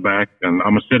Saddleback and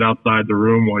I'm going to sit outside the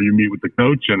room while you meet with the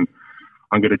coach and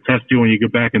I'm going to test you when you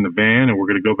get back in the van and we're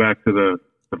going to go back to the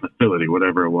facility,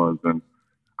 whatever it was. And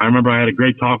I remember I had a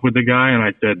great talk with the guy and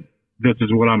I said, this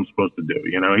is what I'm supposed to do.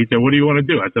 He said, what do you want to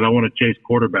do? I said, I want to chase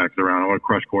quarterbacks around. I want to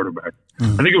crush quarterbacks.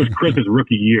 I think it was Chris's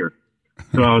rookie year.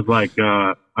 So I was like,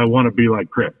 I want to be like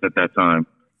Chris at that time.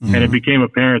 And it became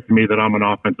apparent to me that I'm an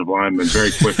offensive lineman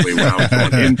very quickly when I was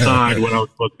going inside, when I was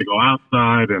supposed to go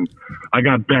outside, and I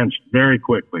got benched very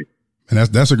quickly. And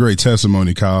that's a great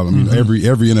testimony, Kyle. I mean, every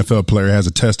NFL player has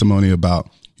a testimony about,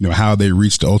 how they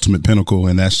reached the ultimate pinnacle.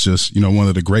 And that's just, one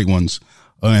of the great ones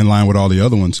in line with all the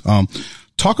other ones.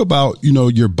 Talk about,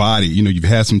 your body. You've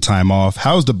had some time off.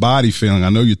 How's the body feeling?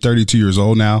 I know you're 32 years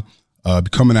old now,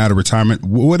 coming out of retirement.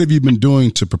 What have you been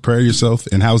doing to prepare yourself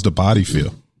and how's the body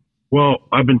feel? Well,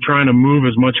 I've been trying to move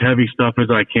as much heavy stuff as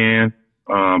I can,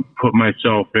 put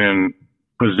myself in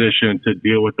position to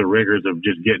deal with the rigors of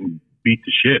just getting beat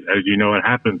to shit. As you know, it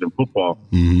happens in football.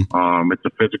 It's a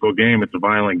physical game. It's a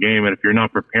violent game. And if you're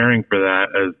not preparing for that,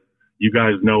 as you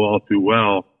guys know all too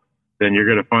well, then you're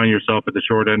going to find yourself at the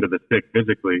short end of the stick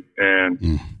physically.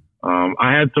 And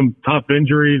I had some tough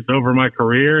injuries over my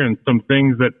career and some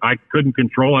things that I couldn't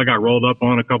control. I got rolled up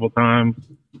on a couple times.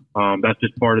 That's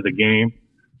just part of the game.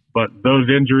 But those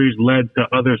injuries led to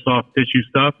other soft tissue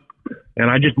stuff. And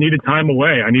I just needed time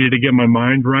away. I needed to get my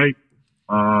mind right.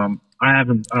 I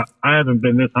haven't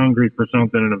been this hungry for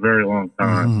something in a very long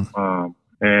time.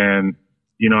 And,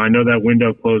 you know, I know that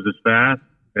window closes fast,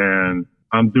 and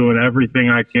I'm doing everything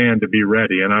I can to be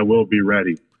ready, and I will be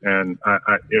ready. And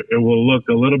it will look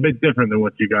a little bit different than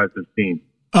what you guys have seen.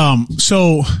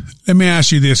 So let me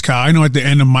ask you this, Kyle. I know at the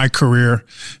end of my career,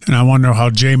 and I wonder how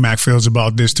J-Mac feels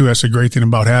about this too. That's a great thing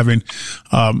about having,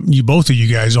 both of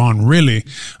you guys on, really.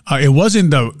 It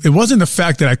wasn't the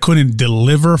fact that I couldn't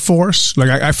deliver force. Like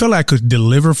I felt like I could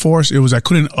deliver force. It was, I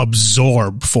couldn't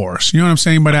absorb force. You know what I'm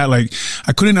saying by that? Like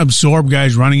I couldn't absorb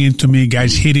guys running into me,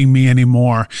 guys hitting me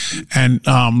anymore. And,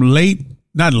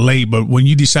 not late, but when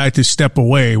you decide to step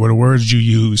away, were the words you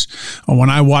use. When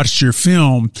I watched your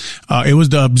film, it was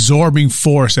the absorbing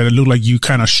force that it looked like you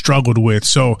kind of struggled with.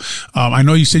 So, I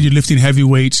know you said you're lifting heavy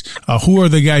weights. Who are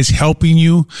the guys helping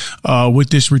you, with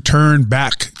this return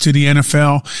back to the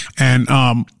NFL?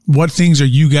 And, what things are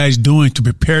you guys doing to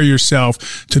prepare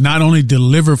yourself to not only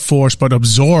deliver force, but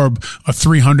absorb a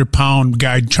 300-pound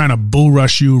guy trying to bull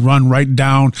rush you, run right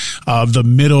down the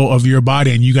middle of your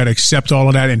body, and you got to accept all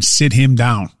of that and sit him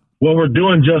down? Well, we're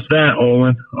doing just that,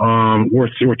 Olin.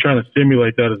 We're trying to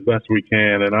simulate that as best we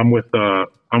can. And I'm with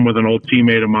an old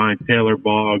teammate of mine, Taylor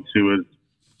Boggs, who is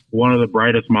one of the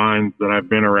brightest minds that I've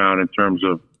been around in terms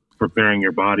of preparing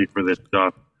your body for this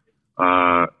stuff.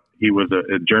 He was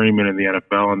a journeyman in the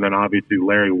NFL, and then obviously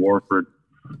Larry Warford,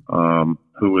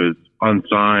 who is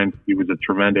unsigned. He was a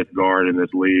tremendous guard in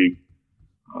this league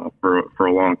for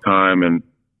a long time, and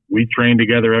we train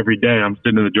together every day. I'm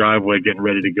sitting in the driveway getting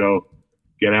ready to go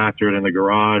get after it in the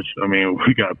garage. I mean,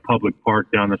 we got a public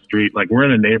park down the street. Like, we're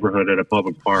in a neighborhood at a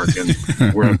public park,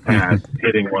 and we're in pads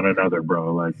hitting one another,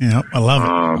 bro. Like, yeah, I love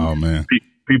it. Oh man.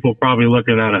 People probably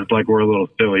looking at us like we're a little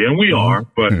silly, and we are,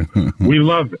 but we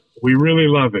love it. We really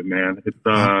love it, man. It's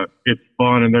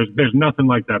fun, and there's nothing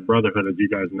like that brotherhood, as you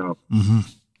guys know.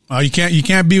 You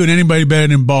can't be with anybody better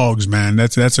than Boggs, man.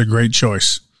 That's a great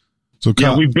choice. So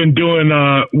yeah, we've been doing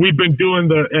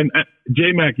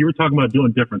J-Mac, you were talking about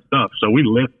doing different stuff. So we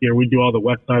lift here, we do all the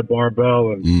West Side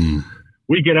barbell, and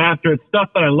we get after it.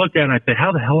 Stuff that I look at and I say,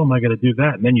 how the hell am I going to do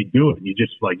that? And then you do it. And you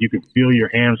just you can feel your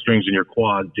hamstrings and your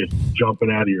quads just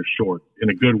jumping out of your shorts in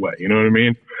a good way. You know what I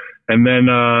mean? And then,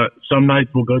 some nights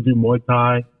we'll go do Muay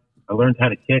Thai. I learned how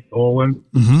to kick, Olin.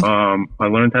 I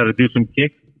learned how to do some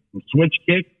kicks, some switch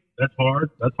kicks. That's hard.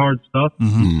 That's hard stuff.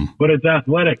 But it's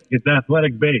athletic. It's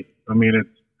athletic based. I mean,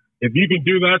 if you can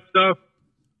do that stuff,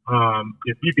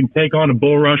 if you can take on a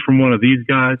bull rush from one of these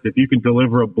guys, if you can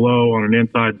deliver a blow on an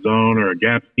inside zone or a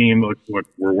gap scheme, like what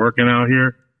we're working out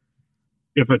here,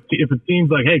 if a team's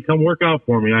like, hey, come work out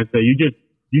for me, I say, you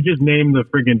just name the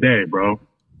friggin' day, bro.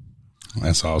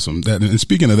 That's awesome. And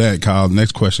speaking of that, Kyle, the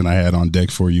next question I had on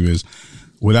deck for you is,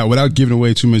 without giving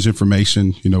away too much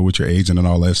information, you know, with your agent and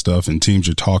all that stuff and teams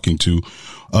you're talking to,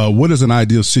 what does an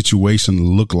ideal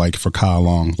situation look like for Kyle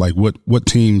Long? Like what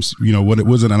teams, you know, what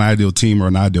was it an ideal team or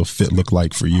an ideal fit look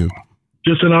like for you?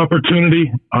 Just an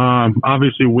opportunity.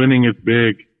 Obviously winning is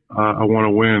big. I want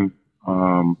to win.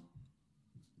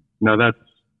 Now that's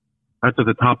at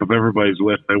the top of everybody's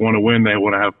list. They want to win. They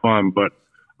want to have fun, but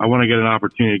I want to get an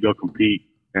opportunity to go compete.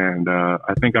 And,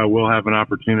 I think I will have an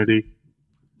opportunity.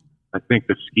 I think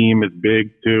the scheme is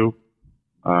big too.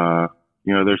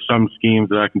 You know, there's some schemes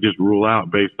that I can just rule out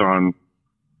based on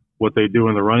what they do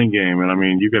in the running game. And I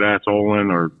mean, you could ask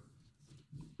Olin, or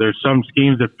there's some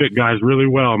schemes that fit guys really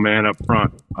well, man, up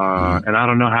front. And I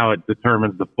don't know how it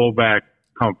determines the fullback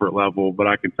comfort level, but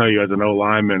I can tell you as an O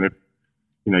lineman, if,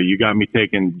 you know, you got me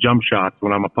taking jump shots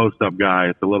when I'm a post-up guy,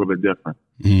 it's a little bit different.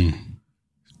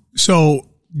 So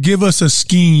give us a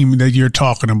scheme that you're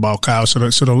talking about, Kyle, so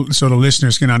the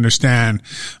listeners can understand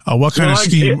what kind of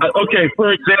scheme. Okay,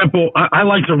 for example, I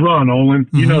like to run, Olin.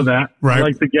 You know that. Right. I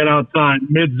like to get outside,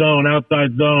 mid zone,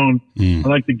 outside zone. I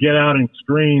like to get out in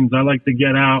screens. I like to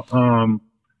get out. And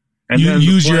you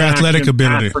use your athletic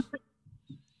ability.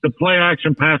 The play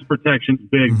action pass protection is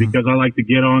big because I like to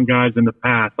get on guys in the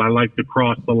pass. I like to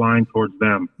cross the line towards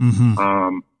them.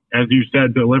 As you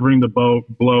said, delivering the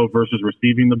blow versus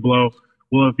receiving the blow.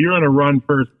 Well, if you're in a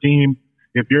run-first team,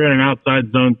 if you're in an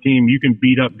outside zone team, you can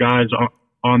beat up guys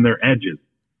on their edges.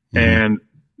 And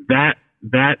that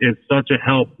is such a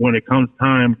help when it comes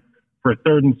time for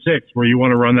 3rd and 6, where you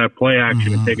want to run that play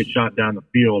action and take a shot down the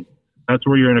field. That's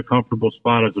where you're in a comfortable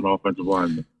spot as an offensive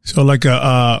lineman. So like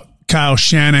a Kyle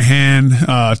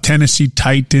Shanahan, Tennessee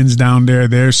Titans down there,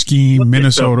 their scheme,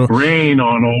 Minnesota. Rain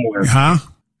on Olin. Huh?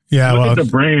 Yeah, Look at the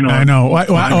brain on I know. I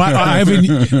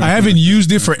haven't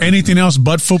used it for anything else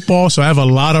but football, so I have a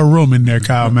lot of room in there,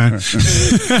 Kyle, man. You're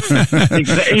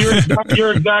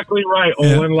exactly right,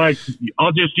 Olin. Like,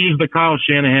 I'll just use the Kyle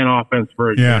Shanahan offense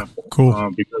for example. Yeah,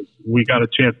 cool. Because we got a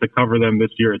chance to cover them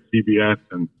this year at CBS,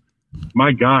 and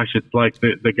my gosh, it's like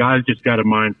the guy's just got a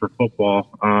mind for football.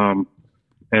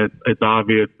 And it's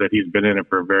obvious that he's been in it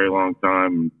for a very long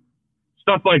time.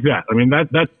 Stuff like that. I mean,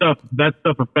 that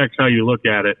stuff affects how you look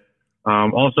at it.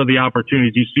 Also, the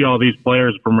opportunities. You see all these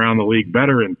players from around the league,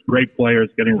 veterans, great players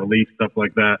getting released, stuff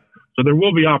like that. So there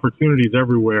will be opportunities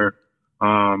everywhere.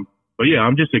 But yeah,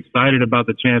 I'm just excited about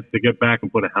the chance to get back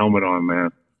and put a helmet on, man.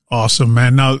 Awesome,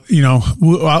 man. Now,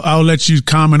 I'll let you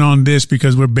comment on this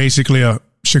because we're basically a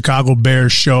Chicago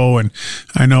Bears show, and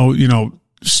I know,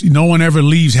 no one ever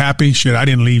leaves happy. Shit, I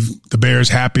didn't leave the Bears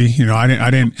happy.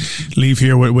 I didn't leave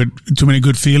here with too many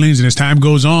good feelings. And as time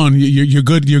goes on, you're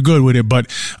good with it. But,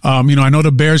 I know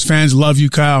the Bears fans love you,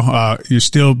 Kyle. You're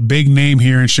still big name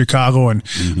here in Chicago, and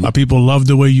people love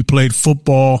the way you played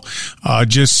football.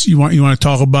 You want to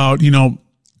talk about,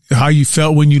 how you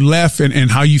felt when you left and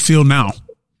how you feel now.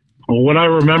 Well, when I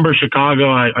remember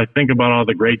Chicago, I think about all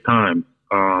the great times.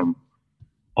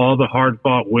 All the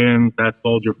hard-fought wins at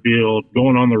Soldier Field,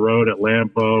 going on the road at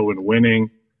Lambeau and winning.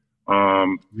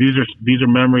 These are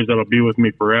memories that'll be with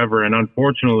me forever. And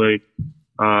unfortunately,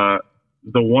 the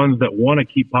ones that want to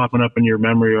keep popping up in your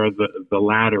memory are the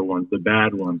latter ones, the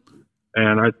bad ones.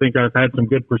 And I think I've had some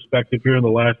good perspective here in the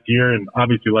last year. And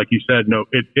obviously, like you said, no,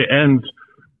 it ends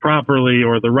properly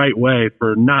or the right way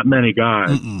for not many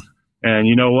guys. And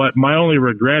you know what? My only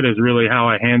regret is really how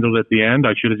I handled it at the end.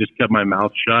 I should have just kept my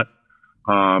mouth shut.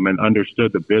 And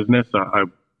understood the business.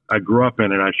 I grew up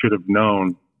in it. I should have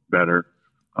known better.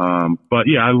 But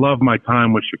yeah, I love my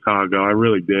time with Chicago. I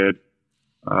really did.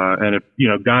 And if,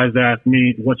 guys ask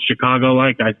me what's Chicago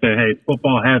like, I say, hey, it's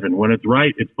football heaven. When it's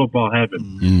right, it's football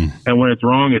heaven. And when it's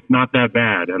wrong, it's not that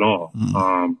bad at all.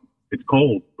 It's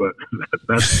cold, but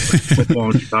that's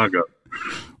football in Chicago.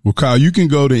 Well, Kyle, you can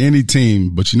go to any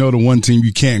team, but the one team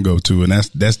you can't go to, and that's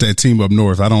that team up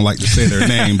north. I don't like to say their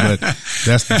name, but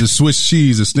that's the Swiss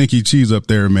cheese, the stinky cheese up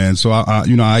there, man. So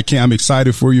I'm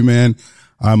excited for you, man.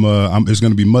 It's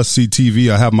going to be must see TV.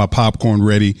 I have my popcorn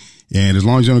ready, and as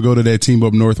long as you don't go to that team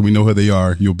up north and we know who they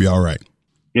are, you'll be all right.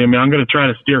 Yeah, man, I'm going to try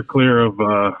to steer clear of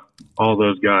all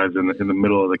those guys in the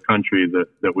middle of the country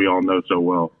that we all know so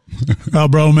well. Well,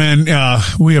 bro, man,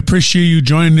 we appreciate you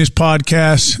joining this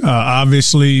podcast.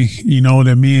 Obviously,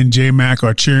 that me and J-Mac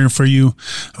are cheering for you.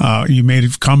 You made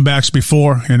comebacks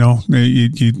before,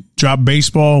 you dropped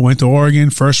baseball, went to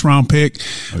Oregon, first round pick.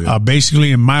 Oh, yeah.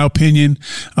 Basically, in my opinion,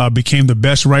 became the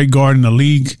best right guard in the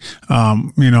league.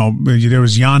 There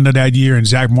was Yonda that year and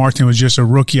Zach Martin was just a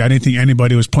rookie. I didn't think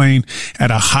anybody was playing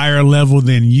at a higher level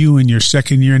than you in your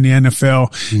second year in the NFL.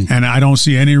 And I don't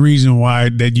see any reason why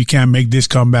that you can't make this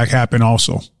comeback happen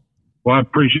also. Well, I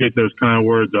appreciate those kind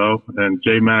words, though. And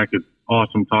J-Mac, it's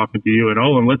awesome talking to you. And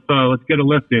Olin, let's get a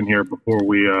lift in here before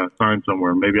we sign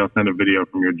somewhere. Maybe I'll send a video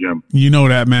from your gym. You know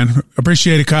that, man.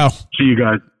 Appreciate it, Kyle. See you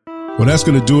guys. Well, that's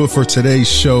going to do it for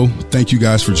today's show. Thank you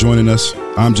guys for joining us.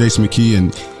 I'm Jason McKee,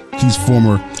 and he's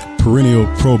former perennial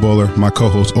Pro Bowler, my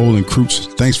co-host Olin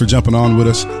Kreutz. Thanks for jumping on with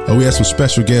us. We had some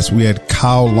special guests. We had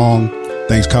Kyle Long.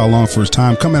 Thanks, Kyle Long, for his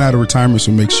time coming out of retirement,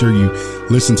 so make sure you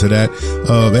listen to that.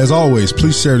 As always,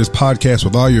 please share this podcast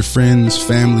with all your friends,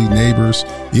 family, neighbors,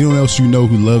 anyone else you know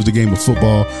who loves the game of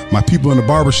football. My people in the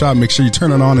barbershop, make sure you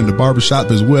turn it on in the barbershop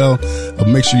as well.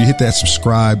 Make sure you hit that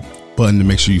subscribe button to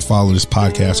make sure you follow this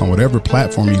podcast on whatever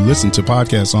platform you listen to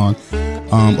podcasts on.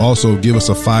 Also, give us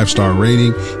a 5-star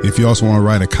rating. If you also want to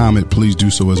write a comment, please do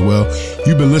so as well.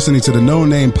 You've been listening to the No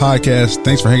Name Podcast.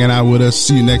 Thanks for hanging out with us.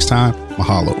 See you next time.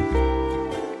 Mahalo.